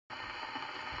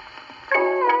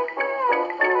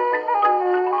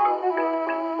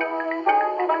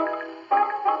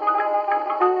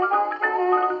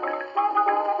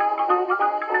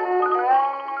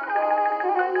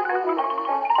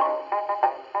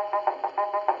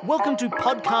Welcome to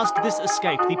Podcast This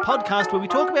Escape, the podcast where we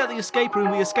talk about the escape room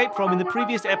we escaped from in the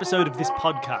previous episode of this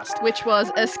podcast. Which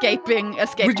was escape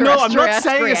No, I'm not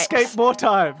saying escape more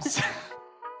times.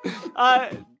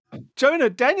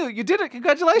 Jonah, Daniel, you did it.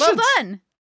 Congratulations. Well done.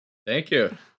 Thank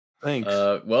you. Thanks.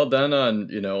 Well done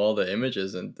on, all the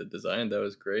images and the design. That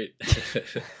was great.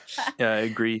 Yeah, I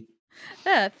agree.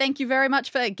 Yeah, thank you very much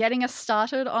for getting us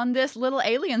started on this little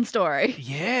alien story.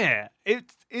 Yeah,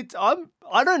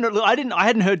 I don't know. Look, I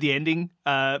hadn't heard the ending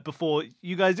before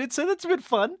you guys did, so that's a bit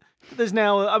fun. There's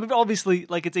now, obviously,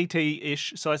 like it's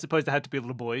ET-ish, so I suppose there had to be a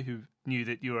little boy who knew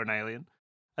that you were an alien.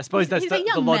 I suppose that's He's a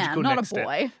young the logical man, next not a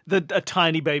boy. step. A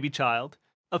tiny baby child,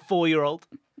 a 4-year-old.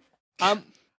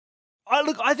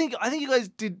 I think you guys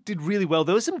did really well.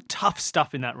 There was some tough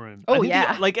stuff in that room. Oh, I think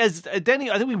yeah. like as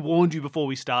Danny, I think we warned you before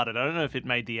we started. I don't know if it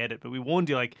made the edit, but we warned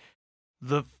you like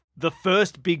the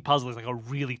first big puzzle is like a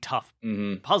really tough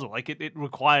puzzle. Like it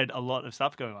required a lot of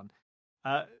stuff going on.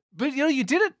 But you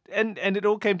did it and it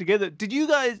all came together. Did you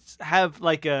guys have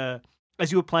like as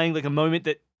you were playing like a moment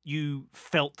that you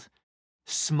felt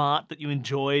smart, that you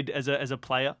enjoyed as a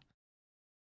player?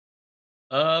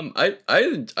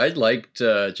 I liked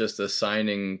just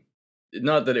assigning,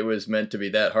 not that it was meant to be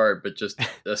that hard, but just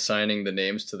assigning the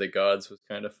names to the gods was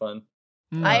kind of fun.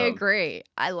 I agree.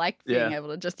 I like being able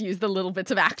to just use the little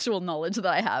bits of actual knowledge that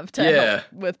I have to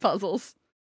help with puzzles.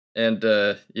 And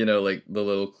like the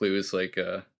little clues, like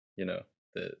the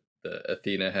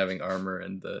Athena having armor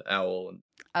and the owl. And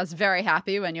I was very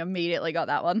happy when you immediately got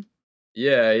that one.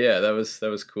 Yeah, that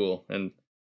was cool, and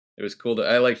it was cool.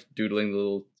 I liked doodling the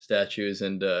little statues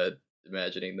and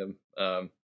imagining them. That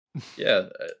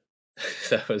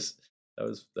was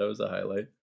a highlight.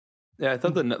 Yeah, I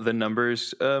thought the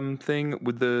numbers thing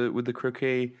with the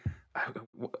croquet, I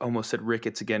almost said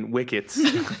rickets again, wickets,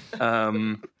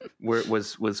 where it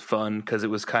was fun because it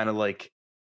was kind of like,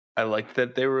 I liked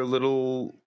that they were a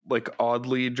little like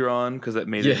oddly drawn because that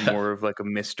made it more of like a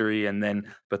mystery,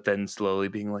 but then slowly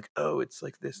being like, oh, it's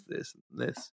like this.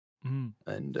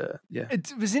 And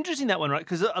it was interesting, that one, right?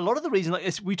 Because a lot of the reason,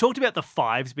 like we talked about the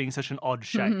fives being such an odd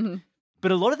shape,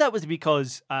 but a lot of that was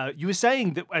because you were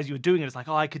saying that as you were doing it, it's like,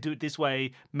 oh, I could do it this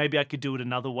way, maybe I could do it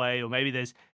another way, or maybe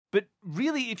there's. But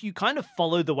really, if you kind of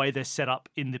follow the way they're set up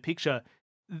in the picture,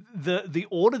 the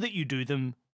order that you do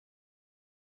them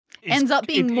ends up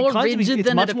being more rigid than it appears.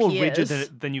 It's much more rigid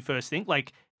than you first think.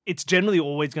 Like it's generally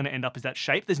always going to end up as that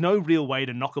shape. There's no real way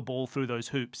to knock a ball through those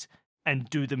hoops and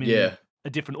do them in a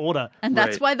different order. And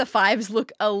that's why the fives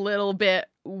look a little bit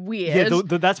weird.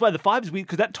 Yeah, that's why the fives is weird,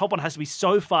 because that top one has to be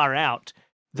so far out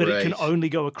that it can only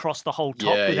go across the whole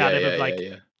top without ever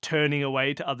turning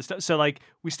away to other stuff. So like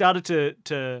we started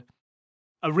to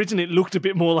originally it looked a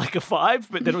bit more like a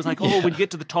 5, but then it was like, when you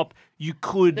get to the top, you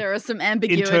could there is some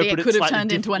ambiguity. It could have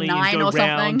turned into a 9 or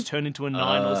something. Turn into a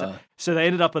 9 or something. So they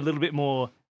ended up a little bit more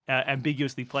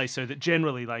ambiguously placed, so that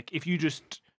generally, like if you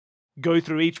just go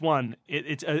through each one,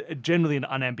 it's generally an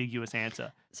unambiguous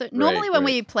answer. So normally when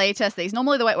we play test these,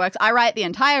 normally the way it works, I write the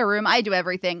entire room, I do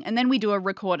everything, and then we do a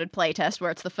recorded play test where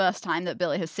it's the first time that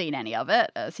Billy has seen any of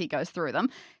it as he goes through them.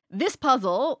 This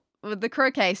puzzle with the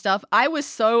croquet stuff, I was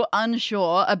so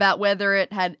unsure about whether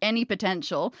it had any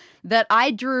potential that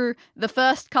I drew the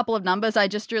first couple of numbers. I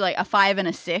just drew like a 5 and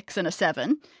a 6 and a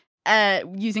 7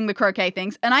 using the croquet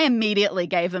things, and I immediately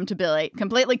gave them to Billy,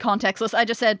 completely contextless. I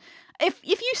just said, if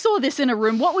you saw this in a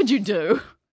room, what would you do?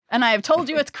 And I have told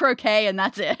you it's croquet and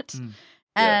that's it.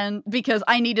 And because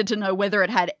I needed to know whether it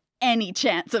had any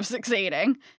chance of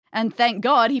succeeding. And thank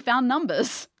God he found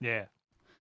numbers. Yeah.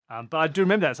 But I do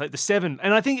remember that. It's like the 7.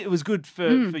 And I think it was good for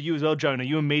you as well, Jonah.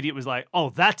 You immediately was like,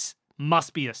 oh, that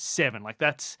must be a 7. Like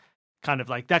that's kind of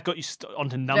like, that got you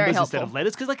onto numbers instead of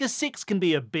letters. Because like a 6 can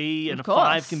be a B and a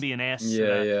 5 can be an S.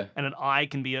 And an I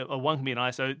can be a 1 can be an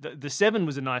I. So the 7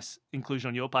 was a nice inclusion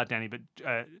on your part, Danny. But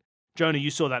Jonah,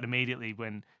 you saw that immediately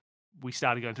when we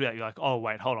started going through that. You're like, oh,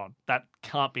 wait, hold on. That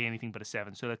can't be anything but a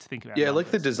 7. So let's think about it. Yeah, I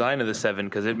like the design of the 7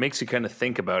 because it makes you kind of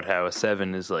think about how a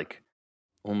 7 is like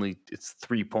it's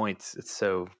 3 points. It's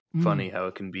so funny how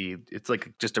it can be. It's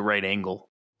like just a right angle.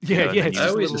 Yeah. I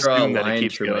always draw a line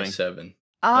through my 7.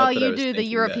 Oh, you do the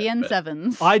European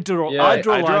 7s. I draw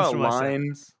a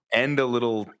line and a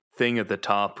little thing at the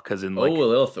top because in like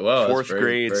fourth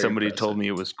grade, somebody told me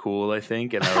it was cool, I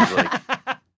think, and I was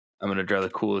like, I'm going to draw the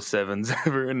coolest 7s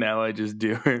ever, and now I just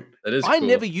do it. That is cool. I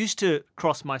never used to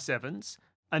cross my 7s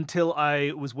until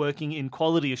I was working in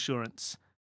quality assurance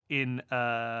in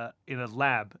a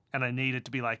lab, and I needed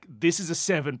to be like, this is a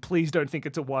 7, please don't think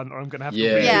it's a 1, or I'm going to have to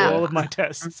redo all of my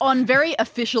tests. On very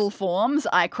official forms,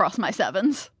 I cross my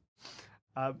 7s.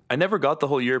 I never got the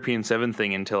whole European 7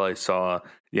 thing until I saw,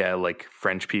 like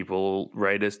French people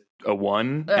write a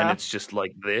 1, and it's just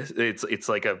like this. It's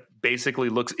like basically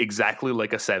looks exactly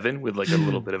like a 7 with like a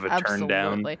little bit of a turn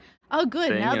down. Oh, good.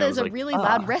 Thing, now there's a like, really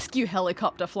loud rescue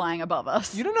helicopter flying above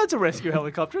us. You don't know it's a rescue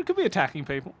helicopter. It could be attacking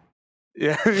people.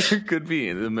 Yeah, it could be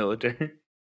in the military.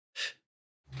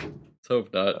 Let's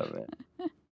hope not.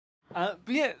 Oh,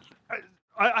 but yeah,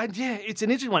 it's an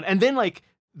interesting one. And then like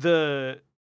the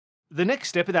next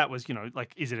step of that was,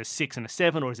 like, is it a 6 and a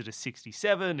 7, or is it a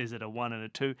 67? Is it a 1 and a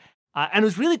 2? And it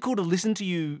was really cool to listen to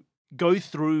you go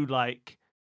through like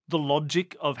the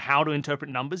logic of how to interpret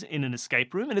numbers in an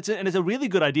escape room. And it's a really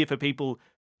good idea for people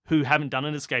who haven't done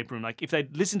an escape room. Like if they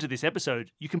listen to this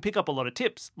episode, you can pick up a lot of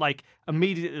tips. Like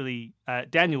immediately,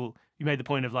 Daniel, you made the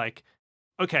point of like,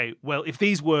 okay, well, if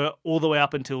these were all the way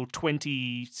up until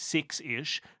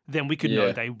 26-ish, then we could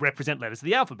know they represent letters of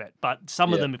the alphabet. But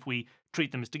some of them, if we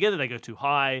treat them as together, they go too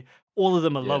high. All of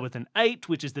them are lower than 8,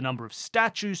 which is the number of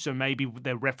statues. So maybe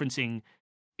they're referencing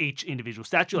each individual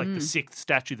statue, like the 6th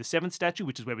statue, the 7th statue,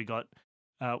 which is where we got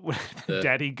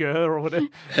Daddy Gur or whatever.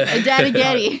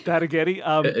 Daddy-getty. Daddy-getty.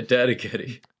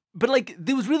 Daddy-getty. But like,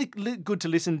 it was really good to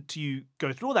listen to you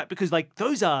go through all that, because like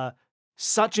those are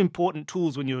such important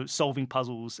tools when you're solving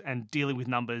puzzles and dealing with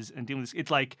numbers and dealing with this. It's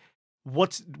like,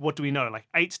 what do we know? Like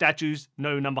 8 statues,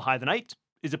 no number higher than 8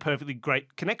 is a perfectly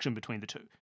great connection between the two.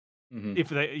 Mm-hmm. If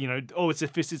they,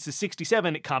 it's a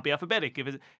 67, it can't be alphabetic.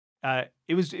 If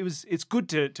it's good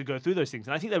to go through those things,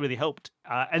 and I think that really helped.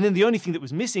 And then the only thing that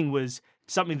was missing was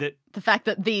something that the fact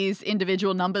that these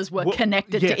individual numbers were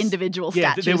connected to individual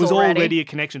statues. There was already a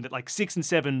connection that like 6 and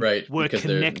 7 were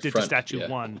connected to statue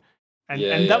 1.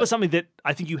 And that was something that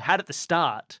I think you had at the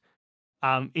start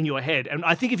in your head. And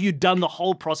I think if you'd done the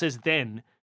whole process then,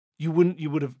 you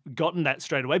would have gotten that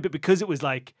straight away. But because it was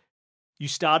like you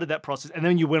started that process and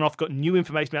then you went off, got new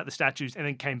information about the statues, and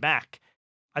then came back,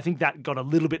 I think that got a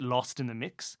little bit lost in the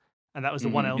mix. And that was the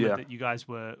one element that you guys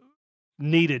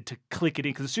needed to click it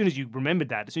in. Because as soon as you remembered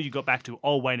that, as soon as you got back to,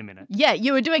 oh, wait a minute. Yeah,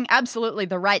 you were doing absolutely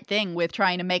the right thing with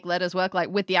trying to make letters work, like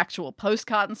with the actual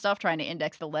postcard and stuff, trying to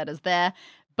index the letters there.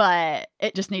 But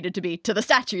it just needed to be to the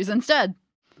statues instead.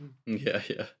 Yeah,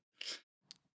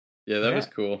 that was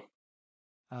cool.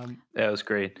 That was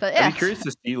great. But I'd be curious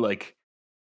to see like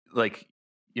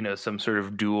some sort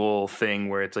of dual thing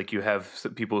where it's like you have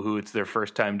some people who it's their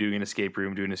first time doing an escape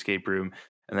room,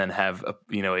 and then have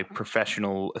a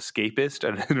professional escapist.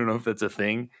 I don't know if that's a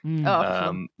thing.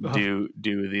 Do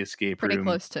the escape room. Pretty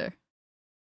close to.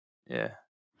 Yeah.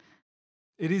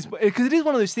 It is, because it is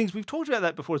one of those things, we've talked about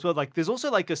that before as well. Like, there's also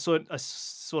like a sort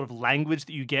of language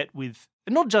that you get with,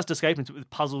 not just escape rooms, but with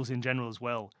puzzles in general as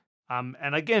well.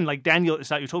 And again, like Daniel at the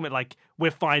start, you're talking about like, we're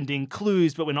finding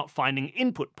clues, but we're not finding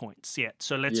input points yet.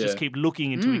 So let's just keep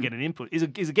looking until we get an input. Is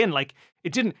again, like,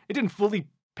 it didn't fully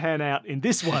pan out in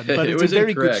this one, but it's a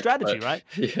very good strategy, right?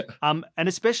 Yeah. And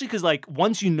especially because like,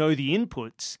 once you know the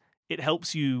inputs, it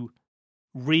helps you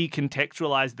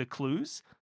recontextualize the clues.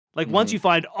 Like once you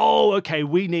find, oh, okay,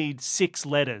 we need 6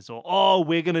 letters, or oh,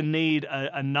 we're going to need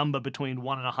a number between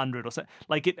 1 and 100 or so.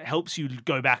 Like it helps you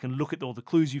go back and look at all the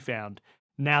clues you found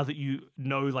now that you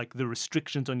know like the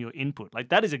restrictions on your input. Like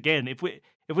that is, again, if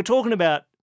we're talking about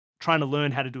trying to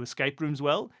learn how to do escape rooms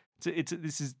well,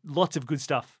 this is lots of good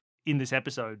stuff in this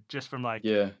episode, just from like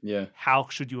how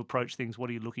should you approach things, what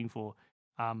are you looking for,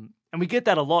 and we get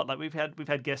that a lot. Like we've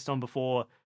had guests on before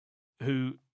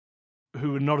who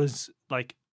are not as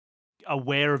like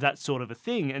aware of that sort of a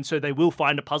thing, and so they will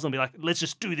find a puzzle and be like, let's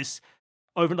just do this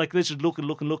over, like let's just look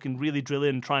and really drill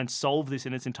in and try and solve this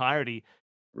in its entirety.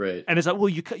 Right. And it's like, well,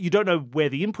 you don't know where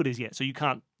the input is yet, so you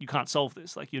can't solve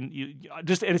this. Like you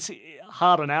just, and it's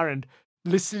hard on our end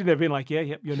listening there being like,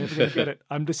 you're never going to get it.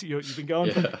 I'm just, you've been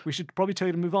going from, we should probably tell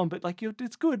you to move on, but like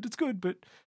it's good, but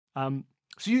so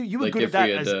you were like good at that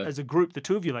as a group, the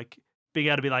two of you, like being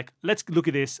able to be like, let's look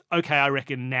at this. Okay, I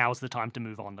reckon now's the time to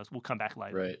move on. We'll come back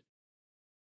later. Right.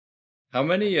 How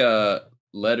many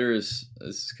letters,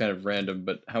 this is kind of random,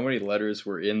 but how many letters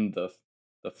were in the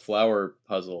flower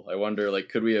puzzle? I wonder, like,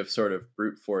 could we have sort of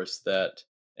brute forced that?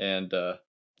 And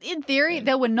in theory,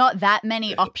 there were not that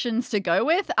many options to go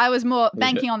with. I was more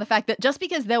banking on the fact that just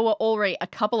because there were already a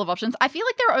couple of options, I feel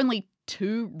like there are only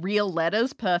 2 real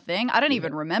letters per thing. I don't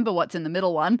even remember what's in the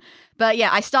middle one. But yeah,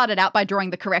 I started out by drawing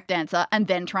the correct answer and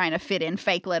then trying to fit in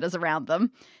fake letters around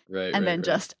them. Right. And then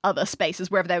just other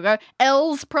spaces wherever they go.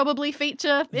 L's probably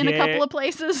feature in a couple of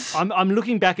places. I'm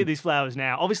looking back at these flowers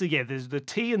now. Obviously, there's the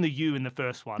T and the U in the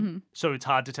first one, so it's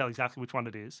hard to tell exactly which one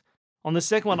it is. On the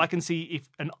second one, I can see if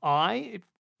an I,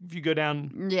 if you go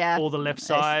down or the left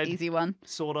side, easy one.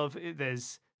 Sort of.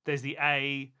 There's the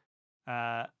A.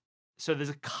 So there's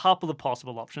a couple of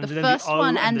possible options. The and then first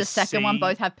one and the second one C.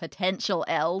 both have potential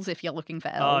L's if you're looking for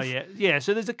L's. Oh, yeah.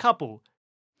 So there's a couple.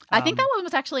 I think that one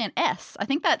was actually an S. I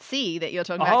think that C that you're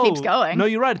talking about keeps going. No,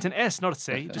 you're right. It's an S, not a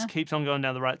C. It just keeps on going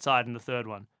down the right side in the third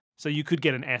one. So you could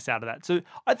get an S out of that. So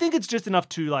I think it's just enough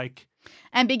to like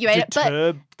ambiguate it,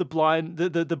 deter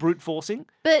the brute forcing.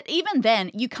 But even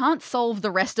then, you can't solve the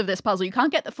rest of this puzzle. You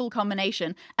can't get the full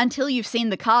combination until you've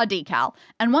seen the car decal.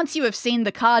 And once you have seen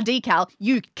the car decal,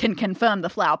 you can confirm the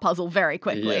flower puzzle very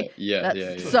quickly.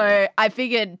 Yeah. So I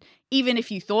figured even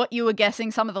if you thought you were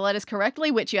guessing some of the letters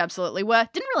correctly, which you absolutely were,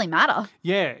 didn't really matter.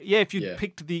 Yeah. If you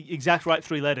picked the exact right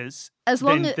 3 letters, as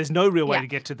long as there's no real way to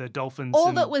get to the dolphins.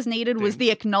 All that was needed was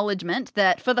the acknowledgement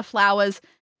that for the flowers,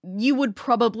 you would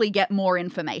probably get more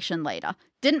information later.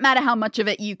 Didn't matter how much of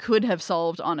it you could have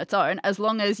solved on its own, as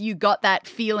long as you got that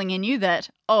feeling in you that,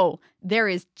 oh, there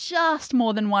is just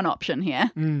more than one option here.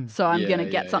 So I'm going to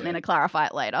get something to clarify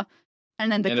it later.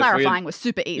 And then the clarifying was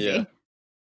super easy. Yeah. If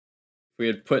we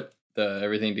had put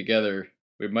everything together,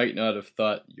 we might not have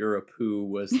thought Europu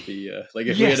was the like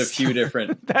if we had a few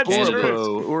different candidates,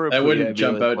 that wouldn't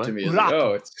jump out to me as like,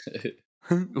 oh, it's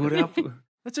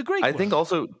that's a great I one. think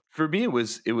also for me it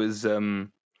was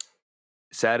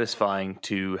satisfying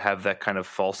to have that kind of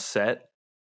false set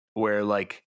where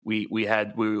like we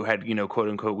had quote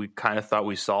unquote we kind of thought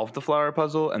we solved the flower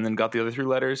puzzle and then got the other 3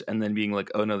 letters and then being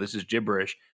like, oh no, this is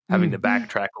gibberish, having to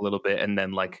backtrack a little bit and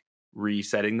then like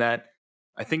resetting that.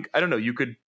 I think, I don't know, you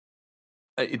could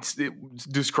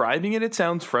describing it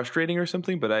sounds frustrating or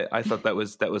something, but I thought that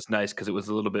was nice because it was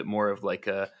a little bit more of like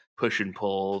a push and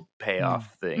pull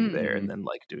payoff thing there, and then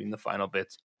like doing the final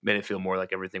bits made it feel more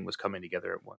like everything was coming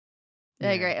together at once.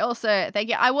 Yeah, great. Also, thank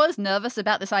you. I was nervous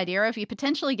about this idea of you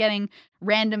potentially getting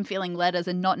random feeling letters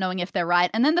and not knowing if they're right,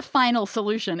 and then the final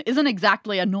solution isn't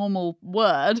exactly a normal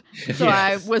word, so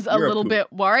I was a little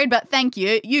bit worried, but thank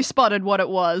you. You spotted what it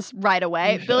was right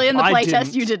away. Billy, in the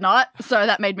playtest, you did not, so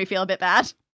that made me feel a bit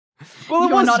bad. Well,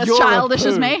 You're not as childish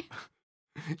as me.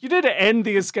 You did end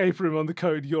the escape room on the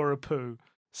code "You're a poo,"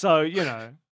 so you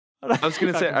know. I was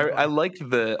going to say I liked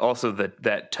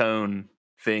that tone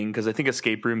thing because I think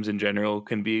escape rooms in general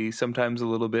can be sometimes a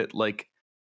little bit like,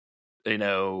 you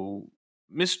know,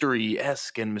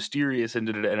 mystery-esque and mysterious and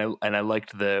I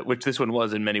liked which this one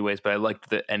was in many ways, but I liked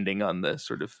the ending on the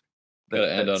sort of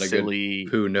gotta end on silly, a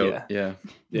good poo note. Yeah.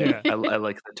 I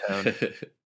like the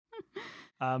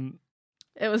tone.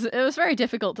 It was very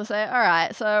difficult to say, all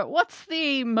right, so what's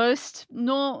the most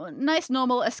nice,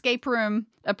 normal escape room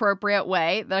appropriate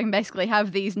way that I can basically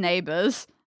have these neighbors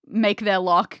make their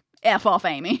lock F off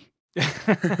Amy?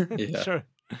 Sure.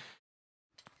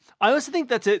 I also think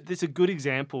that's a good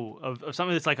example of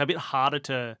something that's like a bit harder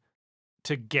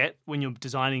to get when you're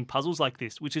designing puzzles like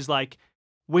this, which is like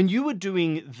when you were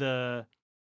doing the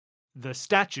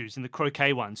statues and the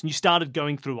croquet ones, and you started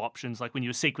going through options, like when you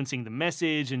were sequencing the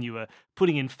message and you were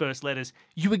putting in first letters,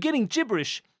 you were getting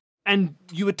gibberish and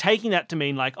you were taking that to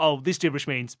mean like, oh, this gibberish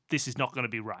means this is not going to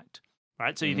be right?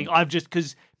 So you think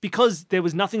because there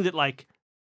was nothing that like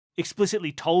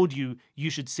explicitly told you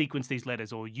should sequence these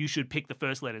letters or you should pick the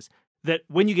first letters, that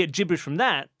when you get gibberish from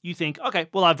that, you think, okay,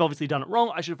 well, I've obviously done it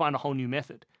wrong. I should find a whole new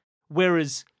method.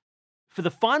 Whereas for the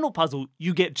final puzzle,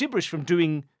 you get gibberish from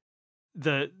doing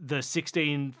the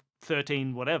 16,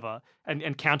 13, whatever,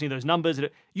 and counting those numbers.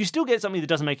 You still get something that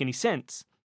doesn't make any sense.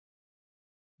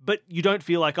 But you don't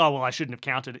feel like, oh, well, I shouldn't have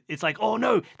counted it. It's like, oh,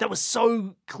 no, that was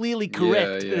so clearly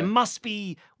correct. Yeah. There must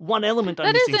be one element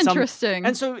I'm missing. That is interesting.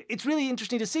 And so it's really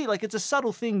interesting to see. Like, it's a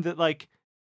subtle thing that, like,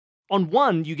 on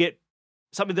one, you get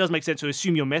something that doesn't make sense, so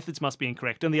assume your methods must be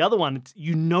incorrect. And the other one,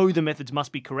 the methods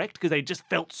must be correct because they just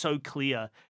felt so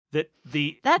clear that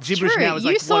that's gibberish true. Now is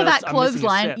you like, saw that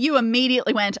clothesline, you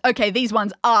immediately went, okay, these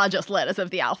ones are just letters of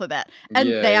the alphabet. And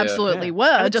they absolutely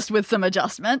were, just with some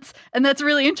adjustments. And that's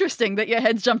really interesting that your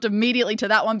heads jumped immediately to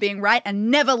that one being right and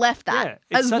never left that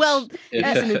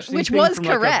which was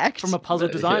correct. From a puzzle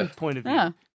design point of view.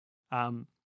 Yeah. I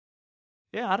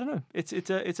don't know.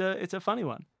 It's a funny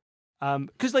one.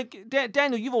 Because like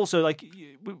Daniel, you've also like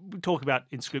we talked about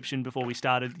Inscription before we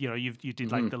started. You know, you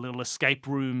did like the little escape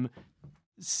room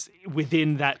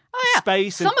within that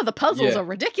space. Some of the puzzles are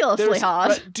ridiculously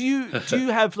hard. Do you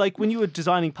have like when you were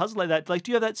designing puzzles like that? Like,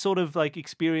 do you have that sort of like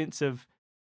experience of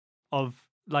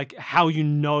like how you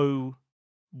know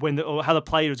or how the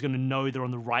player is going to know they're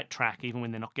on the right track even when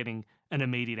they're not getting an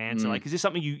immediate answer? Like, is this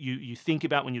something you think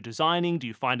about when you're designing? Do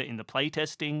you find it in the play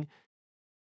testing?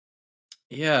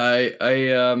 Yeah,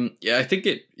 I think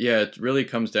it really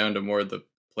comes down to more the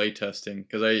play testing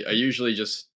because I usually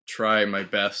just try my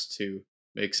best to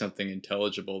make something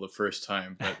intelligible the first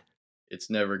time, but it's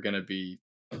never going to be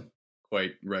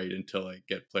quite right until I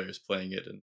get players playing it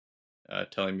and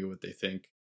telling me what they think.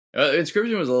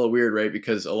 Inscryption was a little weird, right?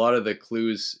 Because a lot of the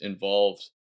clues involved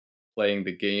playing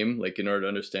the game. Like in order to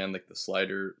understand like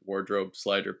the wardrobe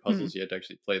slider puzzles, you had to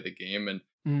actually play the game, and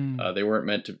they weren't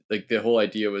meant to. Like the whole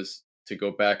idea was to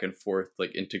go back and forth,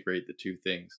 like integrate the two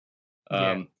things.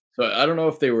 So I don't know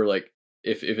if they were like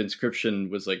if Inscryption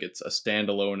was like it's a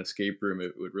standalone escape room,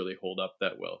 it would really hold up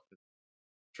that well.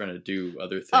 Trying to do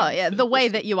other things. Oh yeah, the way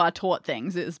that you are taught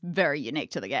things is very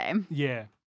unique to the game. Yeah.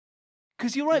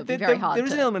 Because you're right, there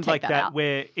is an element like that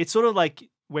where it's sort of like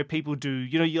where people do,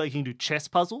 you can do chess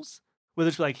puzzles, where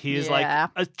it's like, here's like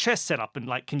a chess setup, and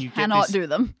like, can you cannot do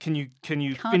them? Can you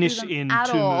finish in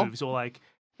 2 moves, or like,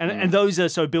 and those are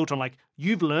so built on like,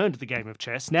 you've learned the game of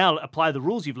chess, now apply the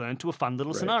rules you've learned to a fun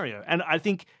little scenario. And I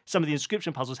think some of the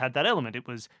Inscryption puzzles had that element. It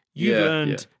was, you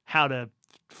learned how to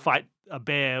fight a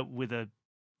bear with a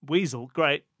weasel,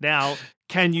 great. Now,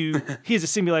 here's a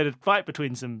simulated fight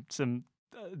between some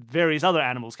various other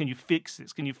animals. Can you fix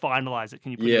this? Can you finalize it?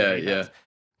 Can you put it in details?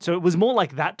 So it was more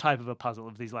like that type of a puzzle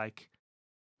of these like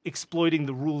exploiting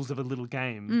the rules of a little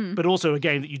game, but also a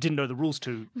game that you didn't know the rules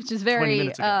to, which is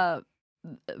very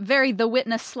very The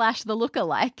Witness / The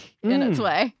Lookalike in its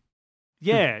way.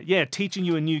 Yeah, teaching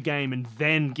you a new game and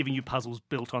then giving you puzzles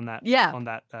built on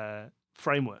that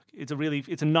framework. It's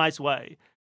a nice way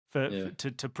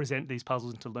to present these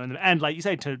puzzles and to learn them, and like you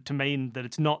say, to mean that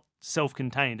it's not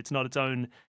self-contained. It's not its own.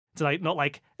 It's like not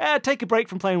like take a break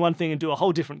from playing one thing and do a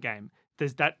whole different game.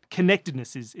 There's that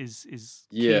connectedness is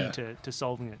key to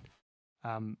solving it.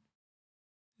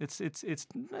 It's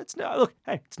no, look,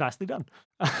 hey, it's nicely done.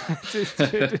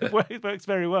 It works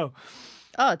very well.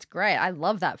 Oh, it's great. I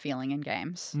love that feeling in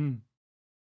games.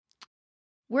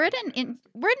 We're at an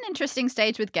interesting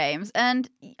stage with games, and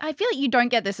I feel like you don't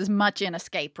get this as much in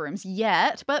escape rooms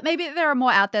yet, but maybe there are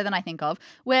more out there than I think of,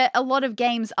 where a lot of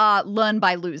games are learn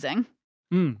by losing.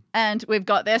 And we've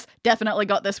definitely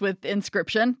got this with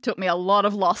Inscryption. Took me a lot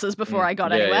of losses before I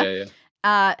got anywhere.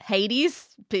 Hades.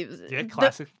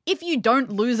 Classic. If you don't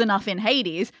lose enough in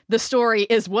Hades, the story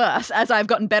is worse. As I've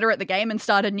gotten better at the game and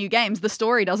started new games, the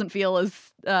story doesn't feel as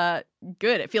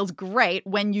good. It feels great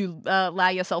when you allow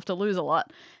yourself to lose a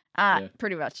lot.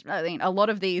 Pretty much. I mean, a lot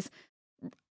of these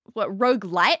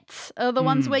roguelites are the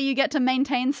ones where you get to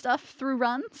maintain stuff through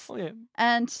runs. Oh, yeah.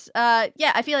 And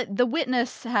I feel like The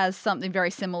Witness has something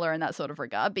very similar in that sort of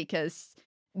regard, because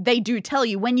they do tell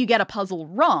you when you get a puzzle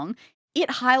wrong, it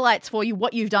highlights for you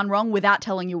what you've done wrong without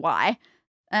telling you why.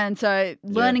 And so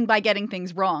learning by getting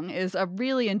things wrong is a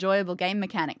really enjoyable game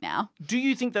mechanic now. Do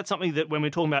you think that's something that when we're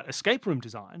talking about escape room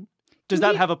design, does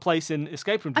that have a place in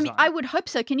escape room design? I mean, I would hope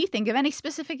so. Can you think of any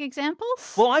specific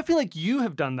examples? Well, I feel like you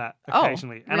have done that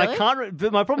occasionally. Oh, really? And I can't,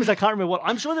 but my problem is I can't remember what.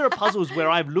 I'm sure there are puzzles where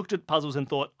I've looked at puzzles and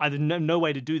thought, I have no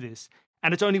way to do this.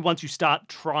 And it's only once you start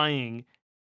trying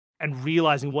and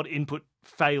realizing what input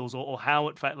fails or how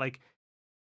it fails, like,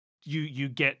 you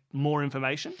get more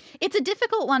information. It's a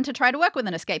difficult one to try to work with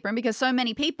an escape room, because so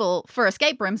many people for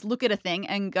escape rooms look at a thing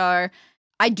and go,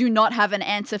 I do not have an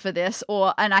answer for this,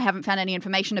 and I haven't found any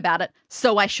information about it,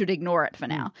 so I should ignore it for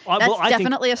now. That's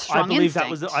definitely a strong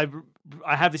instinct. I believe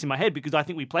I have this in my head because I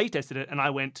think we play tested it and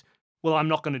I went, well, I'm just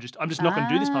not going to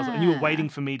do this puzzle. And you were waiting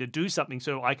for me to do something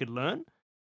so I could learn.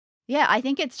 Yeah, I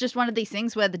think it's just one of these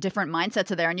things where the different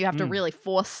mindsets are there and you have to really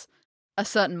force a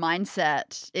certain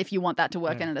mindset if you want that to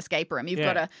work in an escape room. You've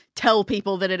got to tell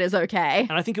people that it is okay.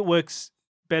 And I think it works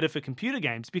better for computer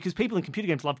games because people in computer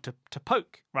games love to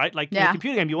poke, right? Like in a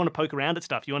computer game, you want to poke around at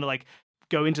stuff. You want to like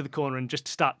go into the corner and just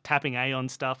start tapping A on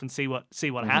stuff and see what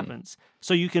happens.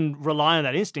 So you can rely on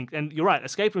that instinct. And you're right,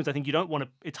 escape rooms, I think you don't want to,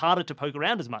 it's harder to poke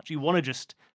around as much. You want to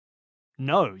just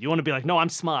know. You want to be like, no, I'm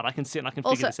smart. I can sit and I can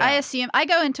figure this out. I assume I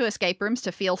go into escape rooms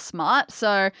to feel smart.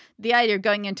 So the idea of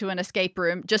going into an escape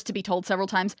room just to be told several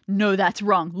times, no, that's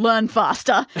wrong. Learn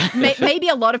faster. Maybe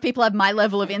a lot of people have my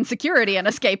level of insecurity in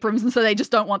escape rooms, and so they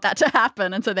just don't want that to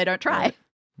happen, and so they don't try.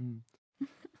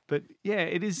 But yeah,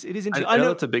 it is interesting. I know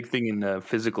that's a big thing in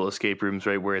physical escape rooms,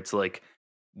 right? Where it's like,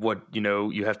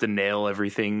 you have to nail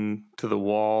everything to the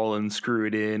wall and screw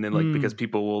it in, and like because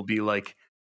people will be like,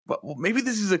 well, maybe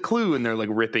this is a clue, and they're like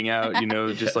ripping out,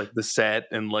 just like the set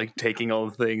and like taking all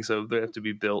the things, so they have to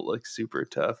be built like super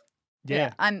tough.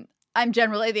 Yeah, I'm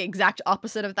generally the exact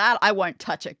opposite of that. I won't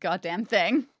touch a goddamn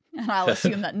thing, and I'll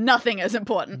assume that nothing is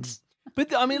important.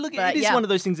 But I mean, look, it is one of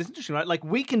those things that's interesting, right? Like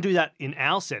we can do that in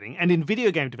our setting, and in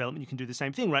video game development, you can do the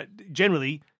same thing, right?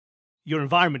 Generally, your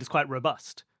environment is quite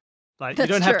robust. Like you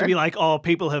don't have to be like, oh,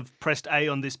 people have pressed A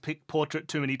on this portrait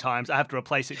too many times. I have to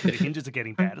replace it because the hinges are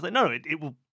getting bad. It's like, no, it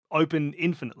will open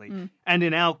infinitely. And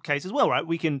in our case as well, right?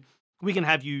 We can we can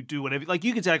have you do whatever. Like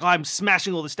you could say, like, I'm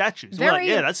smashing all the statues. We're like,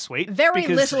 yeah, that's sweet. Very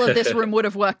little of this room would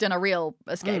have worked in a real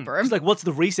escape room. It's like, what's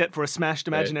the reset for a smashed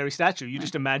imaginary statue? You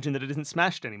just imagine that it isn't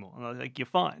smashed anymore. And like, you're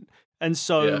fine. And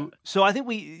so I think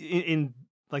we in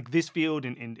like this field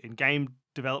in game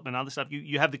development and other stuff,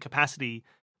 you have the capacity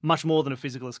much more than a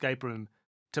physical escape room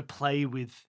to play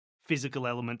with physical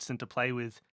elements and to play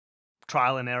with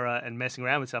trial and error and messing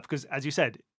around with stuff. Because as you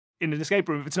said, in an escape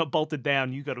room, if it's not bolted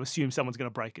down, you've got to assume someone's going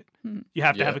to break it. You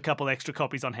have to have a couple extra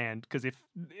copies on hand because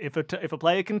if a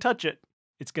player can touch it,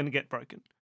 it's going to get broken.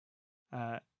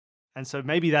 And so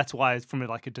maybe that's why, from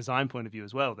like a design point of view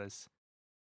as well, there's,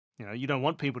 you don't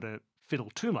want people to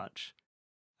fiddle too much.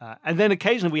 And then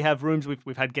occasionally we have rooms,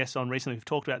 we've had guests on recently who've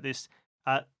talked about this.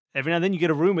 Every now and then you get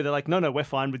a room where they're like, no, we're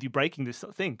fine with you breaking this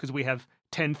thing because we have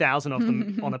 10,000 of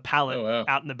them on a pallet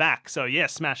out in the back. So yeah,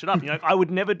 smash it up. I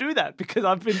would never do that because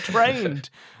I've been trained.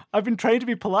 I've been trained to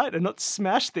be polite and not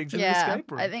smash things in an escape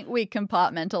room. I think we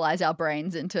compartmentalize our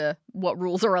brains into what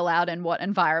rules are allowed in what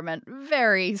environment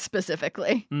very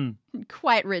specifically,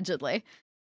 quite rigidly.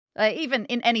 Even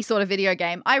in any sort of video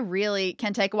game, I really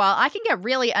can take a while. I can get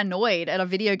really annoyed at a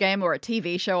video game or a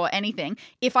TV show or anything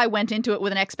if I went into it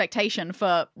with an expectation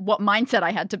for what mindset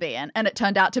I had to be in and it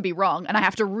turned out to be wrong and I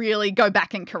have to really go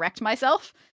back and correct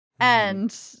myself. And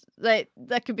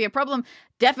that could be a problem.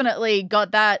 Definitely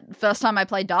got that first time I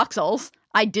played Dark Souls.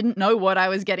 I didn't know what I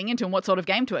was getting into and what sort of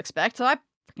game to expect, so I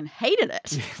freaking hated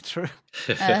it. Yeah, true.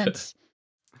 And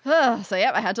so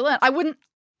yeah, I had to learn.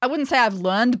 I wouldn't say I've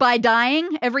learned by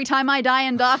dying every time I die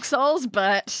in Dark Souls,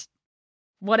 but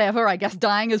whatever, I guess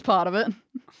dying is part of it.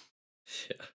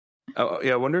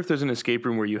 I wonder if there's an escape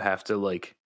room where you have to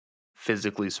like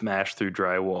physically smash through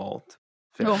drywall.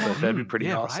 That'd be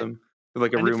pretty awesome. Right?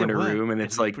 Like a room in a room, and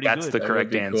it's like that's the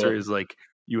correct answer is like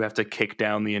you have to kick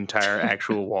down the entire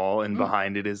actual wall, and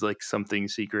behind it is like something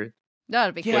secret.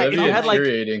 That'd be that'd be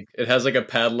infuriating. It has like a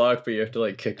padlock, but you have to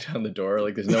like kick down the door.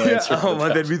 Like there's no answer.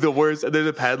 That'd be the worst. There's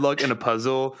a padlock and a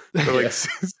puzzle. So, like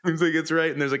seems like it's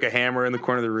right, and there's like a hammer in the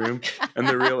corner of the room, and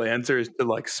the real answer is to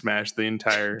like smash the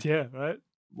entire. Yeah, right.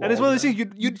 And it's one of those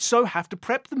things you'd so have to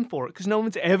prep them for it because no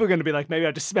one's ever going to be like, maybe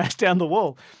I just smashed down the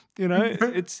wall.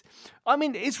 It's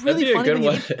really funny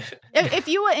when if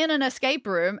you were in an escape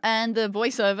room and the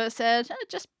voiceover said,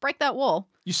 just break that wall.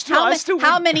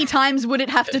 How many times would it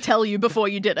have to tell you before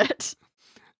you did it?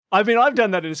 I mean, I've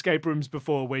done that in escape rooms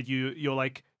before where you're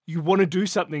like, you want to do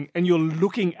something and you're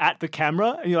looking at the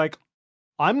camera and you're like,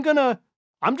 I'm going to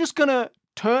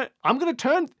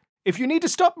turn. If you need to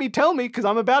stop me, tell me, because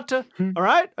I'm about to. All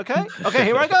right? Okay,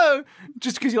 here I go.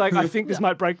 Just because you're like, I think this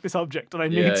might break this object and I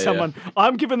need someone. Yeah.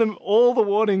 I'm giving them all the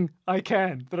warning I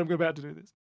can that I'm about to do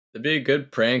this. It'd be a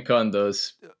good prank on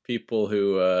those people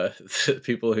who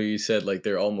you said like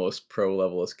they're almost pro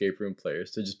level escape room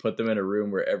players, to just put them in a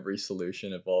room where every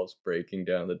solution involves breaking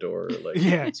down the door or like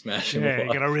smashing the wall.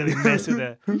 You're gonna really mess with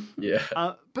it. Yeah.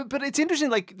 But it's interesting,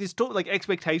 like this talk, like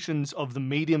expectations of the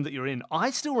medium that you're in.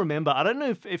 I still remember. I don't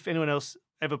know if anyone else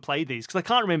ever played these because I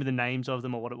can't remember the names of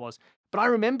them or what it was. But I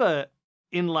remember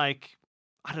in like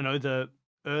the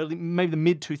maybe the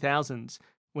mid 2000s.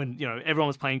 When, everyone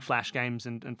was playing Flash games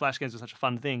and Flash games were such a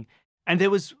fun thing. And there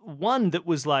was one that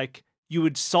was like, you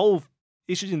would solve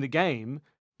issues in the game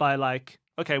by like,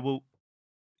 okay, well,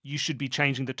 you should be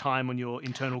changing the time on your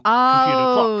internal computer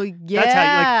clock. Yeah.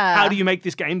 That's how do you make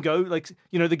this game go? Like,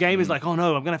 the game is like, oh no,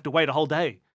 I'm going to have to wait a whole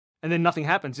day. And then nothing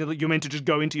happens. You're meant to just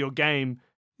go into your game.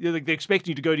 They're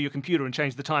expecting you to go to your computer and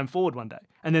change the time forward one day.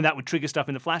 And then that would trigger stuff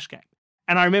in the Flash game.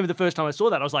 And I remember the first time I saw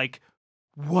that, I was like,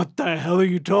 what the hell are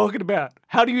you talking about?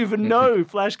 How do you even know,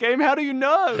 Flash game? How do you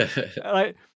know?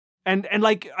 And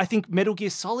I think Metal Gear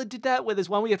Solid did that, where there's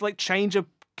one where you have to like change a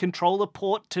controller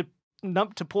port to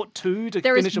port 2 to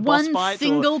finish a boss fight. There is one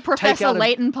single Professor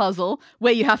Layton puzzle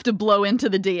where you have to blow into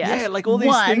the DS. Yeah, like all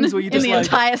these things where you just in the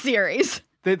entire series.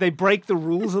 They break the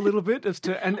rules a little bit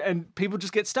and people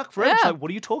just get stuck forever. It's like, what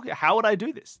are you talking about? How would I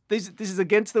do this? This is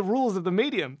against the rules of the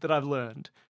medium that I've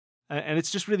learned. And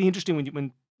it's just really interesting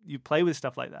when you play with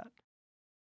stuff like that.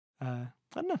 I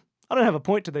don't know. I don't have a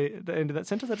point to the end of that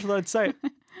sentence. I just thought I'd say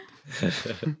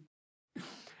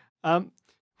it.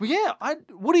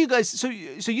 What do you guys? So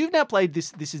you've now played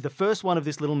this. This is the first one of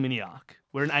this little mini arc.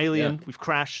 We're an alien. Yeah. We've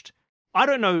crashed. I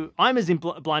don't know. I'm as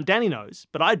blind. Danny knows,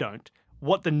 but I don't.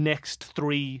 What the next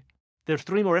 3? There are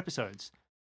 3 more episodes.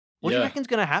 What do you reckon's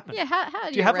going to happen? Yeah. How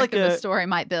do you have reckon the story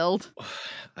might build?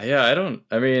 Yeah, I don't.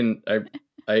 I mean,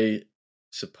 I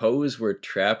suppose we're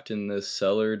trapped in this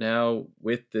cellar now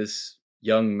with this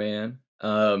young man.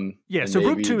 So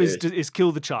Route 2 is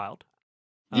kill the child.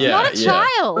 Not a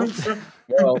child.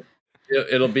 Well,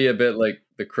 it'll be a bit like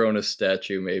the Cronus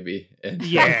statue, maybe, and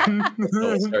Yeah.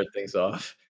 they'll start things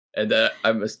off. And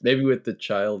maybe with the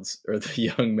child's or the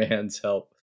young man's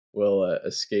help, we'll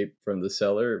escape from the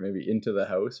cellar, or maybe into the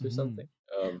house or something.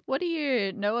 What do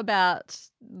you know about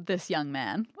this young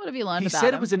man? What have you learned He about said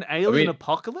him? it was an alien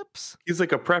apocalypse. He's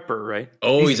like a prepper, right?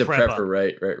 Oh, He's he's a a prepper.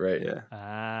 prepper, right. Yeah.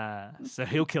 Ah, so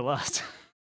he'll kill us.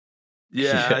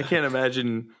 Yeah, Yeah. I can't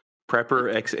imagine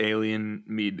prepper ex-alien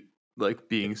meat like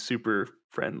being super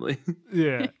friendly.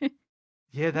 Yeah.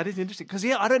 Yeah, that is interesting. Because,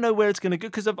 I don't know where it's going to go.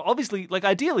 Because obviously, like,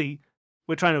 ideally,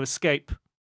 we're trying to escape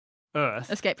Earth.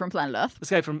 Escape from planet Earth.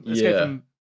 Escape from Yeah.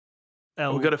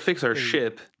 We got to fix our Hey.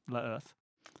 ship. Earth.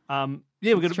 Yeah,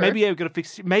 we're That's gonna true. we're gonna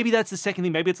fix. Maybe that's the second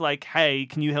thing. Maybe it's like, hey,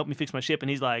 can you help me fix my ship? And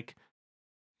he's like,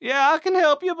 yeah, I can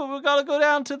help you, but we gotta go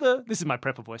down to the. This is my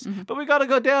prepper voice. Mhm. But we gotta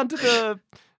go down to the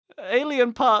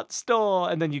alien parts store,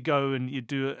 and then you go and you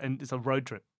do it, and it's a road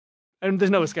trip, and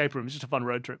there's no escape room. It's just a fun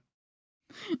road trip.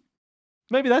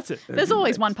 Maybe that's it. There's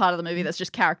always one part of the movie that's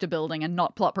just character building and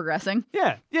not plot progressing.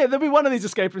 Yeah. There'll be one of these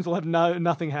escape rooms. We'll have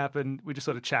nothing happen. We just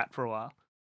sort of chat for a while.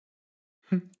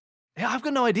 Yeah, I've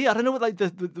got no idea. I don't know what like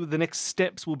the next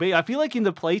steps will be. I feel like in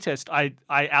the playtest,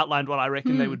 I outlined what I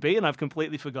reckon they would be, and I've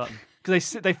completely forgotten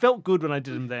because they felt good when I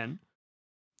did them then.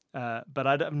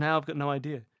 But now I've got no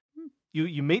idea.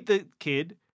 You meet the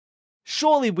kid.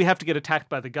 Surely we have to get attacked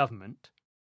by the government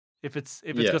if it's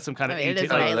Yeah. got some kind I of mean, it ET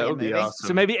is an like- alien that would be movie. awesome.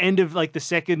 So maybe end of like the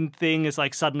second thing is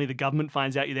like suddenly the government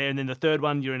finds out you're there, and then the third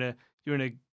one you got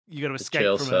to escape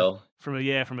jail from cell.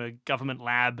 from a government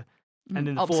lab. And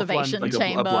then the fourth Observation one, Like a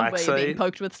chamber black where you're being site?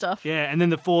 poked with stuff. yeah, and then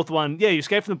the fourth one, you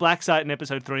escape from the black site in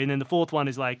episode 3, and then the fourth one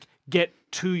is like get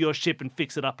to your ship and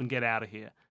fix it up and get out of here.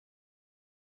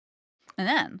 And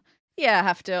then, I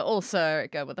have to also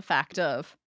go with the fact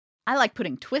of I like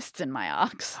putting twists in my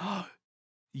arcs.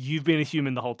 You've been a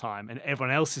human the whole time, and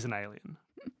everyone else is an alien.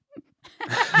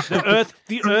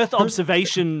 The Earth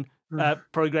observation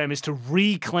program is to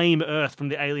reclaim Earth from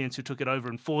the aliens who took it over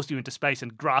and forced you into space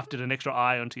and grafted an extra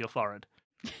eye onto your forehead.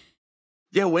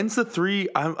 Yeah, when's the 3?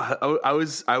 I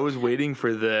was waiting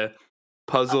for the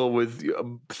puzzle with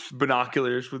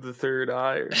binoculars with the third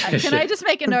eye. Can I just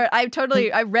make a note?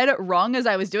 I read it wrong as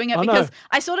I was doing it Oh, no. because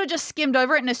I sort of just skimmed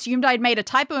over it and assumed I'd made a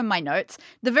typo in my notes.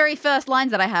 The very first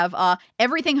lines that I have are,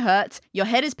 everything hurts, your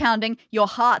head is pounding, your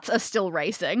hearts are still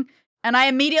racing. And I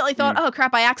immediately thought, oh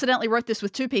crap, I accidentally wrote this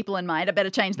with 2 people in mind. I better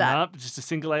change that. Nope, just a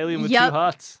single alien with Yep. 2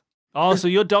 hearts. Oh, so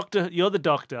you're the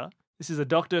Doctor. This is a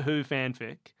Doctor Who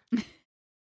fanfic.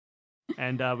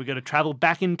 And we've got to travel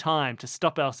back in time to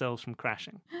stop ourselves from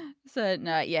crashing. So,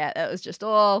 no, that was just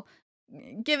all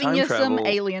giving Time you some travel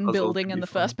alien puzzles building can in be the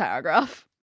fun. first paragraph.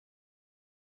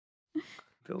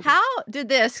 How did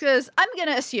this, because I'm going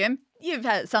to assume you've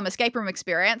had some escape room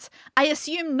experience. I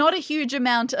assume not a huge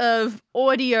amount of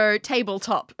audio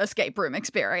tabletop escape room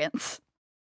experience.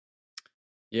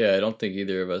 Yeah, I don't think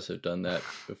either of us have done that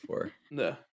before.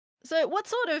 No. So what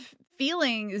sort of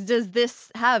feelings does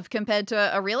this have compared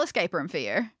to a real escape room for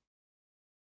you?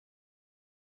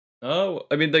 Oh,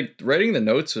 I mean, like writing the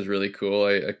notes was really cool.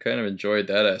 I kind of enjoyed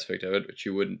that aspect of it, which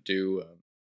you wouldn't do.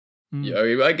 Yeah, I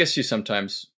mean, I guess you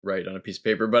sometimes write on a piece of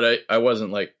paper, but I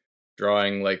wasn't like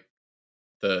drawing like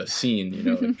the scene,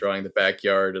 like drawing the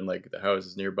backyard and like the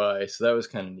houses nearby. So that was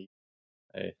kind of neat.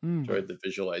 I enjoyed the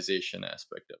visualization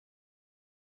aspect of it.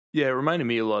 Yeah, it reminded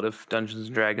me a lot of Dungeons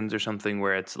and Dragons or something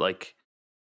where it's like,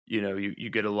 you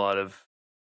get a lot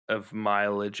of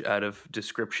mileage out of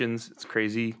descriptions. It's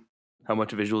crazy how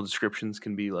much visual descriptions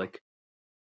can be like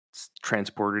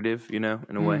transportative, in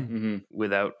a way, Mm-hmm.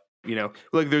 without,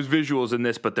 like there's visuals in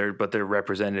this, but they're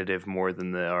representative more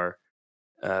than they are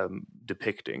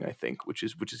depicting, I think, which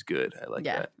is good. I like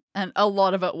that. And a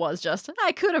lot of it was just,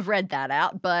 I could have read that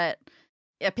out, but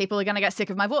people are going to get sick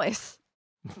of my voice.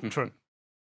 True.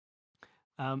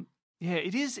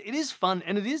 It is fun,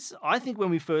 and it is. I think when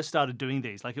we first started doing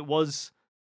these, like it was,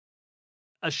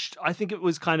 I think it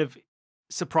was kind of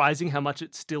surprising how much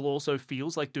it still also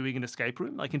feels like doing an escape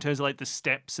room, like in terms of like the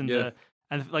steps and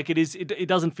like it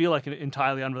doesn't feel like an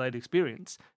entirely unrelated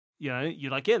experience. You're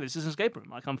like, this is an escape room.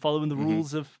 Like I'm following the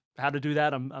rules of how to do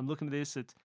that. I'm looking at this.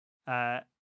 It's and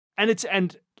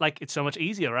it's so much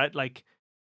easier, right? Like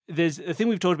there's a thing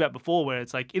we've talked about before where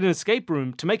it's like in an escape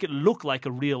room, to make it look like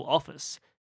a real office,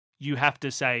 you have to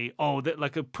say,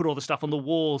 put all the stuff on the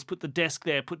walls, put the desk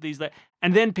there, put these there.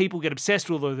 And then people get obsessed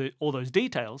with all those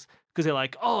details because they're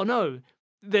like, oh no,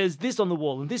 there's this on the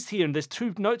wall and this here and there's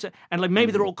 2 notes. And like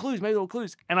maybe they're all clues,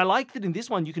 And I like that in this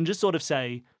one, you can just sort of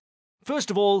say,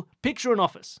 first of all, picture an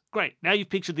office. Great. Now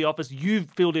you've pictured the office. You've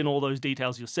filled in all those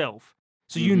details yourself.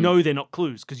 So you know they're not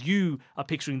clues because you are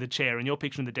picturing the chair and you're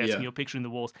picturing the desk and you're picturing the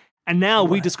walls. And now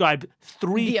we describe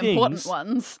three things. The important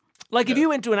ones. Like if you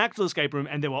went to an actual escape room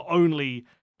and there were only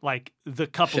like the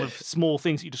couple of small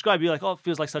things that you describe, you're like, oh, it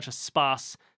feels like such a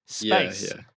sparse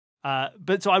space.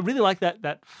 But so I really like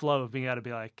that flow of being able to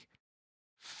be like,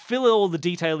 fill all the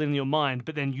detail in your mind,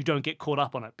 but then you don't get caught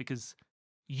up on it because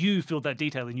you filled that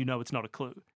detail and you know it's not a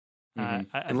clue.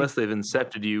 Unless they've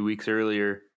incepted you weeks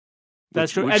earlier.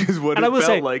 That's true. Which is what it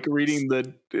felt like reading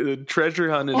the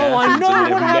treasure hunt in Athens. I know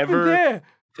and what I've happened never there.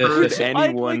 heard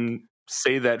anyone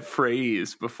say that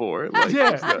phrase before. Like,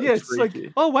 it's like,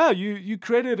 oh wow, you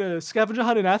created a scavenger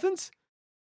hunt in Athens?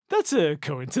 That's a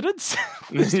coincidence.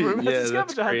 This room has a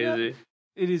scavenger hunt. Crazy.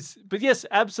 It is, but yes,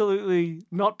 absolutely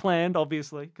not planned,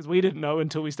 obviously, because we didn't know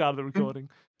until we started the recording.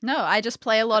 No, I just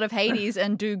play a lot of Hades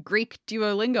and do Greek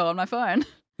Duolingo on my phone.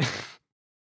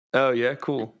 Oh yeah,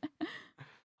 cool.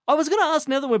 I was going to ask,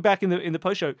 now that we're back in the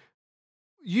post show,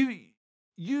 you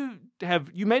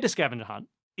made a scavenger hunt.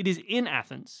 It is in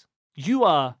Athens. You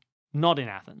are not in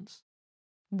Athens.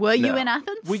 Were you in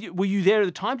Athens? Were you there at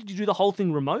the time? Did you do the whole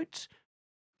thing remote?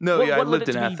 No, I lived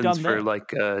in Athens for like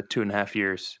 2.5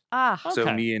 years.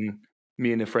 So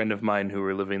me and a friend of mine who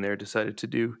were living there decided to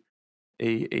do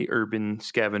a urban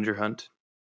scavenger hunt.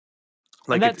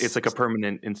 Like it's like a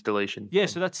permanent installation. Yeah,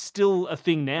 so that's still a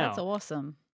thing now. That's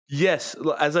awesome. Yes,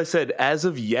 as I said, as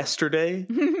of yesterday,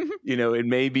 it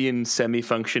may be in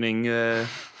semi-functioning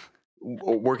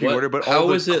working order, but how all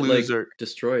the was it clues are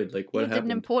destroyed? Like what happened? Did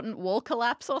an important wall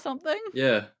collapse or something?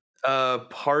 Yeah.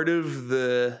 Part of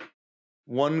the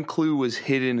one clue was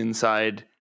hidden inside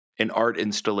an art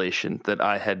installation that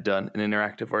I had done, an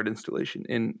interactive art installation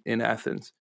in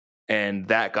Athens, and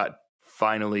that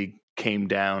finally came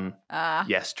down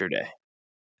yesterday.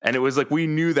 And it was like we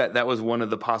knew that was one of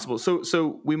the possible.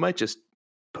 So we might just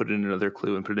put in another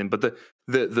clue and put it in. But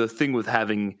the thing with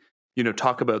having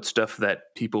talk about stuff that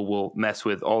people will mess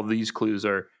with. All these clues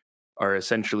are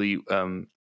essentially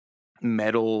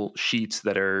metal sheets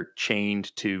that are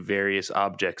chained to various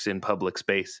objects in public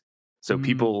space. So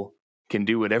people can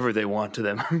do whatever they want to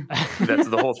them. That's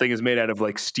the whole thing is made out of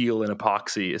like steel and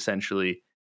epoxy essentially.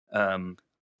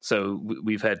 So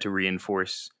we've had to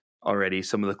reinforce already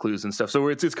some of the clues and stuff. So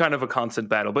it's kind of a constant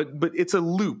battle, but it's a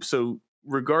loop. So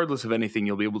regardless of anything,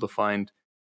 you'll be able to find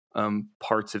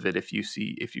parts of it if you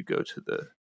go to the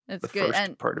good.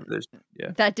 First part of this.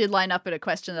 Yeah, that did line up with a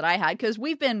question that I had, because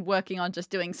we've been working on just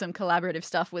doing some collaborative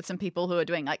stuff with some people who are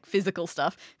doing like physical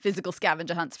stuff, physical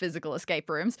scavenger hunts, physical escape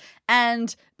rooms.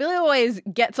 And Billy always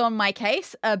gets on my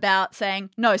case about saying,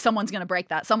 no, someone's going to break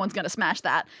that, someone's going to smash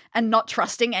that, and not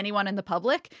trusting anyone in the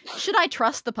public. Should I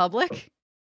trust the public?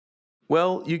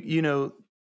 Well,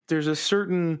 there's a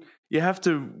certain, you have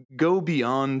to go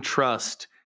beyond trust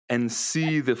and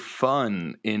see the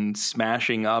fun in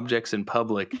smashing objects in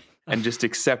public and just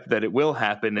accept that it will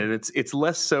happen. And it's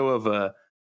less so of a,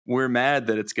 we're mad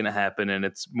that it's going to happen. And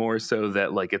it's more so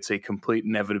that like, it's a complete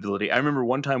inevitability. I remember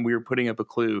one time we were putting up a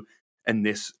clue and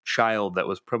this child that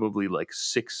was probably like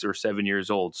 6 or 7 years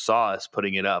old saw us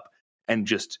putting it up and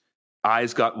just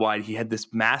eyes got wide. He had this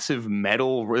massive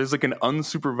metal, there's like an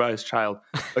unsupervised child,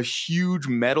 a huge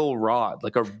metal rod,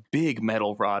 like a big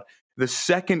metal rod. The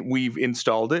second we've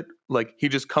installed it, like he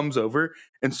just comes over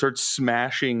and starts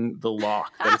smashing the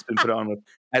lock that it's been put on with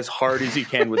as hard as he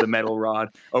can with a metal rod.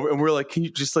 And we're like, can you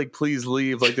just like please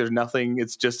leave? Like there's nothing.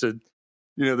 It's just a,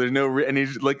 there's no. And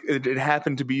he's like, it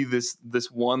happened to be this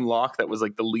one lock that was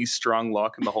like the least strong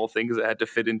lock in the whole thing because it had to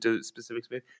fit into a specific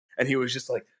space. And he was just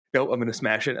like, no, I'm going to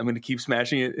smash it. I'm going to keep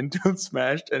smashing it until it's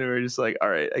smashed. And we're just like, all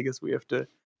right, I guess we have to.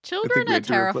 Children are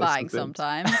terrifying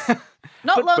sometimes.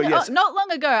 Not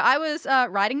long ago, I was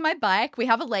riding my bike. We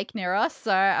have a lake near us,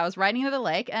 so I was riding near the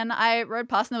lake, and I rode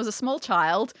past, and there was a small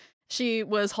child. She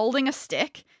was holding a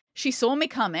stick. She saw me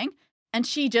coming, and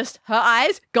her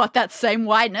eyes got that same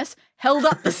wideness, held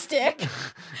up the stick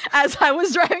as I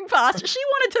was driving past. She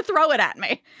wanted to throw it at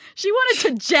me. She wanted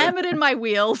to jam it in my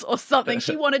wheels or something.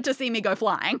 She wanted to see me go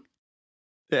flying.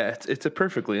 Yeah, it's a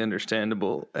perfectly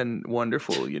understandable and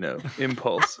wonderful,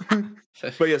 impulse.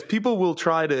 But yes, people will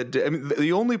try to. I mean,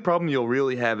 the only problem you'll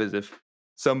really have is if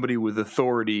somebody with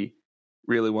authority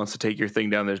really wants to take your thing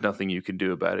down. There's nothing you can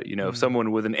do about it. If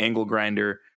someone with an angle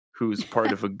grinder who's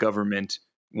part of a government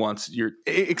wants your.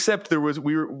 Except there was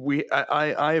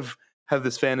I have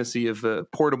this fantasy of a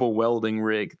portable welding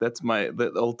rig. That's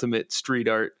the ultimate street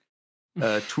art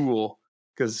tool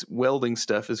because welding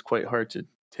stuff is quite hard to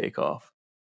take off.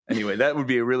 Anyway, that would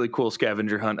be a really cool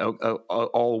scavenger hunt, a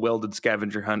all welded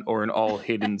scavenger hunt or an all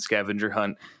hidden scavenger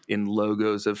hunt in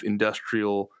logos of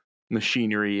industrial,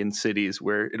 machinery in cities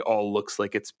where it all looks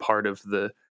like it's part of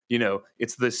the,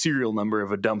 it's the serial number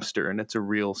of a dumpster, and it's a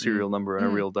real serial number on a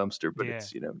real dumpster, but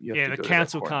it's, you have to the go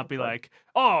council to that can't be corner. like,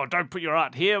 oh, don't put your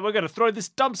art here. We're going to throw this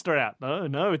dumpster out.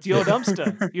 No, it's your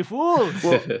dumpster. You fools.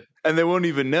 Well, and they won't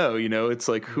even know, it's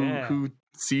like who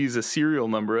sees a serial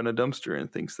number on a dumpster and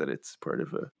thinks that it's part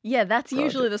of a Yeah, that's project.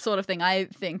 usually the sort of thing I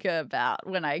think about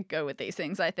when I go with these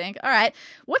things. I think, all right,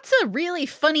 what's a really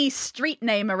funny street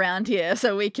name around here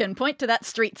so we can point to that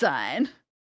street sign?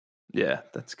 Yeah,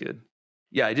 that's good.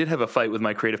 Yeah, I did have a fight with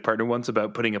my creative partner once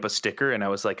about putting up a sticker, and I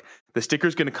was like, the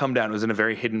sticker's going to come down. It was in a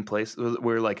very hidden place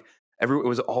where like it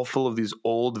was all full of these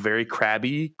old, very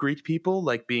crabby Greek people,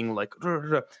 like being like,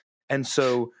 and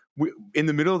so in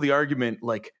the middle of the argument,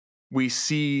 like we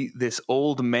see this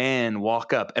old man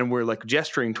walk up, and we're like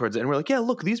gesturing towards it, and we're like, yeah,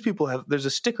 look, these people there's a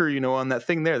sticker, on that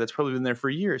thing there that's probably been there for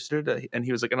years. And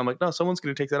he was like, and I'm like, no, someone's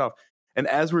going to take that off. And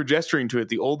as we're gesturing to it,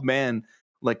 the old man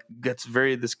like gets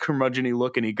this curmudgeon-y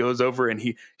look, and he goes over and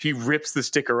he rips the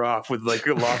sticker off with like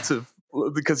lots of,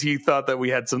 because he thought that we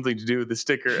had something to do with the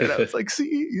sticker. And I was like,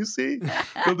 you see,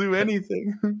 they'll do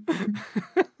anything.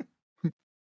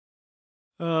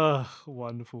 Oh,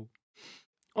 wonderful.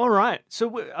 All right. So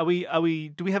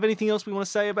do we have anything else we want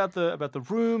to say about the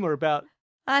room or about?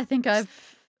 I think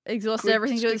I've exhausted Quick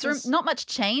everything to this room. stickers? Not much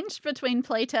changed between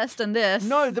playtest and this.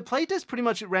 No, the playtest pretty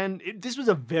much this was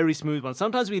a very smooth one.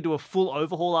 Sometimes we do a full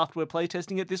overhaul after we're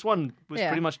playtesting it. This one was Yeah.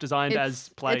 pretty much designed as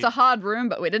play. It's a hard room,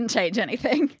 but we didn't change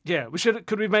anything. Yeah,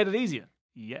 could we have made it easier?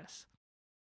 Yes.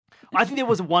 I think there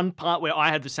was one part where I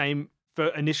had the same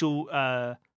initial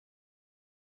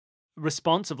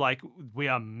response of like, we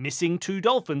are missing 2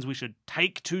 dolphins. We should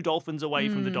take 2 dolphins away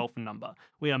from the dolphin number.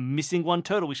 We are missing 1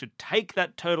 turtle. We should take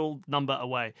that turtle number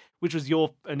away, which was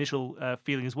your initial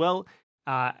feeling as well.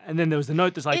 And then there was the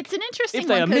note that's like, It's an interesting if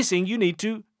they one are 'cause missing, you need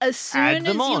to as soon add as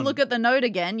them you on. look at the note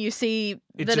again, you see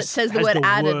It that it just says the has word the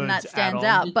added, and that words stands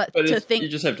add-on. out. But to you think,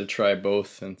 just have to try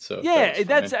both, and so yeah,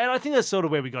 fine. and I think that's sort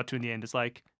of where we got to in the end. It's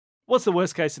like, what's the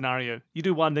worst case scenario? You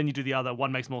do one, then you do the other.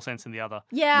 One makes more sense than the other.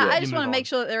 yeah, Yeah. I You just move want to on. make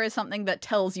sure that there is something that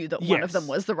tells you that one of them Yes.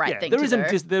 was the right Yeah, thing there to isn't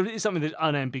do. there is something that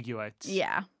unambiguates.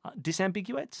 Yeah.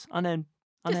 Disambiguates? Disambiguates.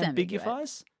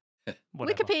 Unambiguifies?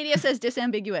 Whatever. Wikipedia says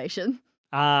disambiguation.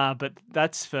 But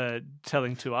that's for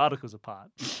telling 2 articles apart.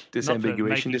 Disambiguation, not for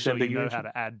making sure you know disambiguation. how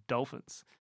to add dolphins.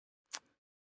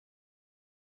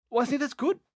 Well, I think that's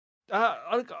good.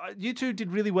 You two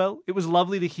did really well. It was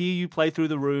lovely to hear you play through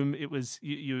the room. It was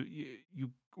you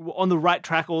were on the right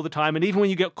track all the time, and even when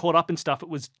you get caught up in stuff, it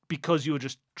was because you were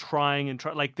just trying and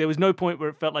trying. Like there was no point where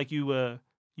it felt like you were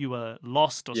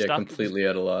lost or Yeah, stuck. completely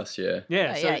at a loss. Yeah.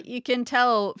 Yeah, so, Yeah, you can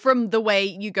tell from the way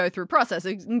you go through process,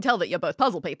 you can tell that you're both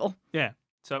puzzle people. yeah.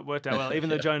 So it worked out well, even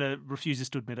though Yeah. Jonah refuses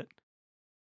to admit it.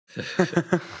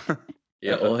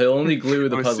 Yeah, well, he'll only glue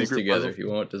the I'm a puzzles secret together. puzzle. He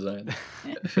won't design.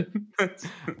 that's,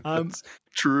 Um, that's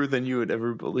truer than you would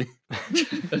ever believe.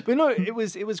 But no, it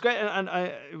was great, and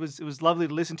it was lovely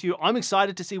to listen to you. I'm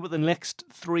excited to see what the next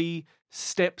 3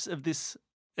 steps of this.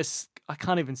 I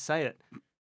can't even say it.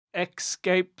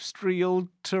 Escape-strial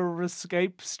to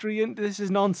escape-strian. This is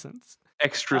nonsense.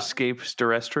 Extrascapes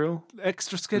terrestrial.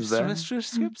 Extra skips, Is that- terrestrial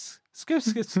skips,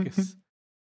 skips.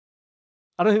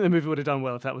 I don't think the movie would have done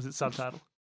well if that was its subtitle.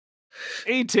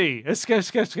 E.T. Escape.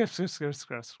 So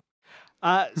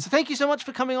thank you so much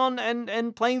for coming on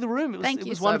and playing the room. It Thank was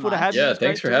you so wonderful to much. have you. It Yeah, was great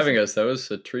thanks for to having listen. us. That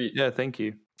was a treat. Yeah, thank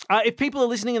you. If people are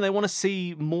listening and they want to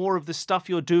see more of the stuff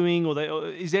you're doing, or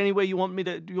is there any way you want me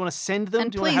to? Do you want to send them?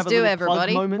 And do you want to please have a do, little plug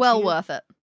everybody. moment Well here? worth it.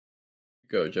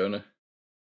 Go, Jonah.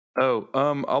 Oh,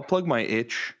 I'll plug my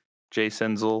itch,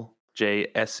 jsenzel,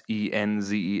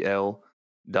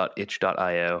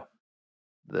 JSENZEL.itch.io.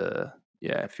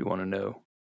 If you want to know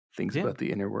things Yeah. about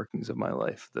the inner workings of my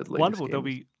life, the latest Wonderful. There'll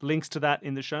games. be links to that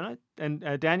in the show note. And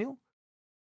Daniel,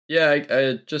 Yeah,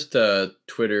 I just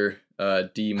Twitter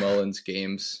D Mullins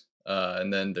Games,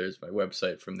 and then there's my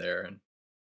website from there, and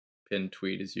pinned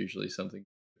tweet is usually something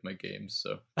with my games,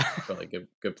 so probably a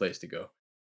good place to go.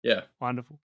 Yeah,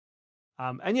 wonderful.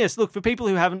 And yes, look, for people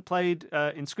who haven't played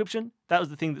Inscription, that was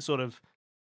the thing that sort of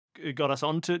got us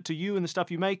on to you and the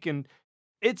stuff you make, and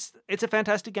it's a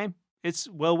fantastic game. It's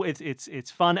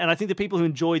fun, and I think the people who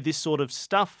enjoy this sort of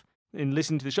stuff and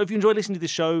listening to the show, if you enjoy listening to the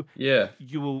show, yeah.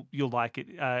 you'll like it.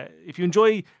 If you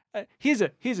enjoy, here's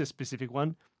a specific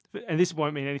one, and this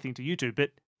won't mean anything to you two,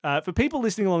 but for people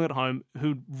listening along at home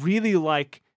who really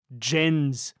like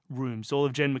Jen's rooms, all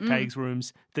of Jen McCaig's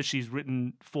rooms that she's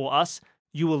written for us,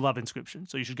 you will love Inscription.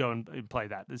 So you should go and play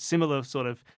that. There's similar sort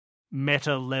of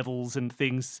meta levels and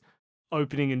things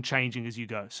opening and changing as you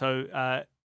go. So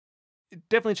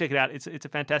definitely check it out. It's a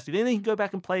fantastic. Then you can go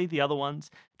back and play the other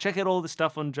ones. Check out all the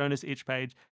stuff on Jonah's itch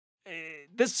page.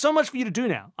 There's so much for you to do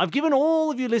now. I've given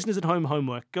all of you listeners at home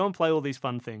homework. Go and play all these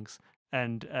fun things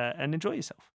and enjoy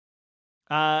yourself.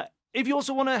 If you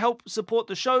also want to help support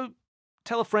the show,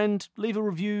 tell a friend, leave a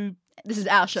review. This is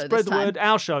our show. Spread the word.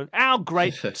 Our show. Our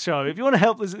great show. If you want to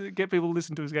help us get people to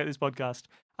listen to us get this podcast,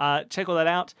 check all that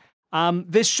out.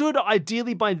 There should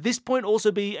ideally by this point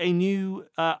also be a new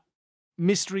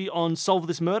mystery on Solve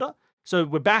This Murder. So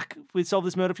we're back with Solve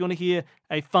This Murder. If you want to hear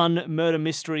a fun murder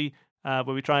mystery where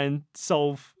we try and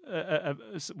solve a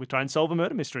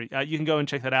murder mystery, you can go and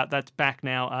check that out. That's back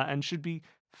now and should be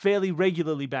fairly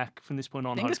regularly back from this point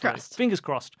on. Fingers crossed. Fingers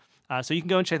crossed. So you can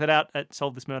go and check that out at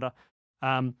Solve This Murder.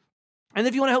 And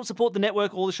if you want to help support the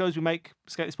network, all the shows we make,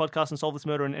 Skate This Podcast and Solve This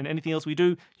Murder and anything else we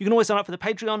do, you can always sign up for the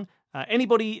Patreon.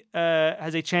 Anybody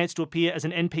has a chance to appear as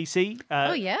an NPC.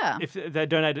 If they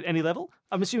donate at any level.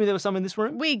 I'm assuming there were some in this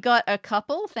room. We got a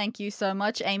couple. Thank you so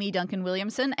much, Amy Duncan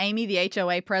Williamson, Amy, the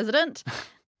HOA president.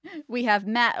 We have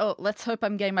Matt. Oh, let's hope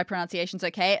I'm getting my pronunciations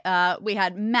okay. We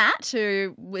had Matt,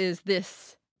 who is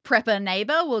this prepper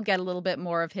neighbor. We'll get a little bit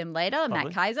more of him later, Lovely.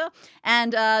 Matt Kaiser.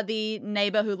 And the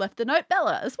neighbor who left the note,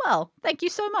 Bella, as well. Thank you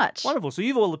so much. Wonderful. So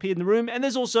you've all appeared in the room. And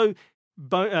there's also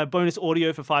bonus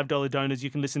audio for $5 donors. You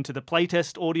can listen to the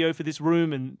playtest audio for this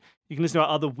room, and you can listen to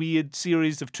our other weird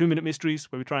series of 2-minute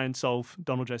mysteries where we try and solve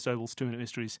Donald J. Sobel's 2-minute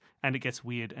mysteries, and it gets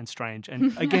weird and strange.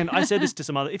 And again, I said this to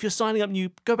some other, if you're signing up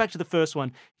new, go back to the first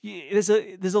one. There's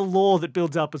a lore that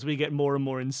builds up as we get more and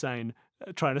more insane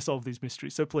trying to solve these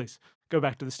mysteries. So please, go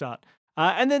back to the start.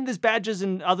 And then there's badges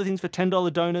and other things for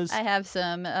 $10 donors. I have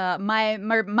some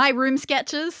my room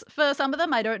sketches for some of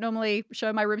them. I don't normally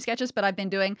show my room sketches, but I've been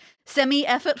doing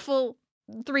semi-effortful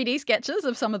 3D sketches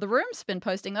of some of the rooms. Been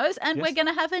posting those, and we're going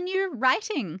to have a new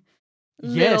writing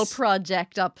little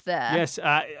project up there. Yes,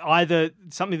 either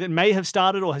something that may have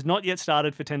started or has not yet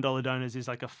started for $10 donors is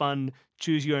like a fun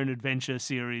choose your own adventure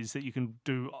series that you can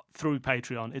do through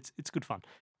Patreon. It's good fun.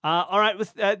 All right,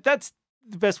 that's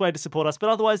the best way to support us.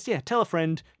 But otherwise, tell a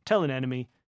friend, tell an enemy,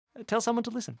 tell someone to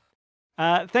listen.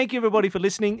 Thank you, everybody, for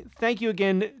listening. Thank you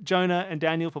again, Jonah and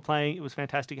Daniel, for playing. It was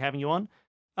fantastic having you on.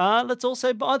 Let's all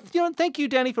say bye. Thank you,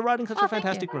 Danny, for writing such a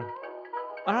fantastic room.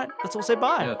 All right, let's all say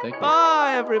bye. Yeah, thank you.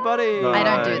 Bye, everybody. I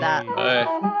don't do that.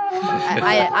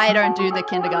 Bye. I don't do the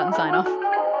kindergarten sign-off.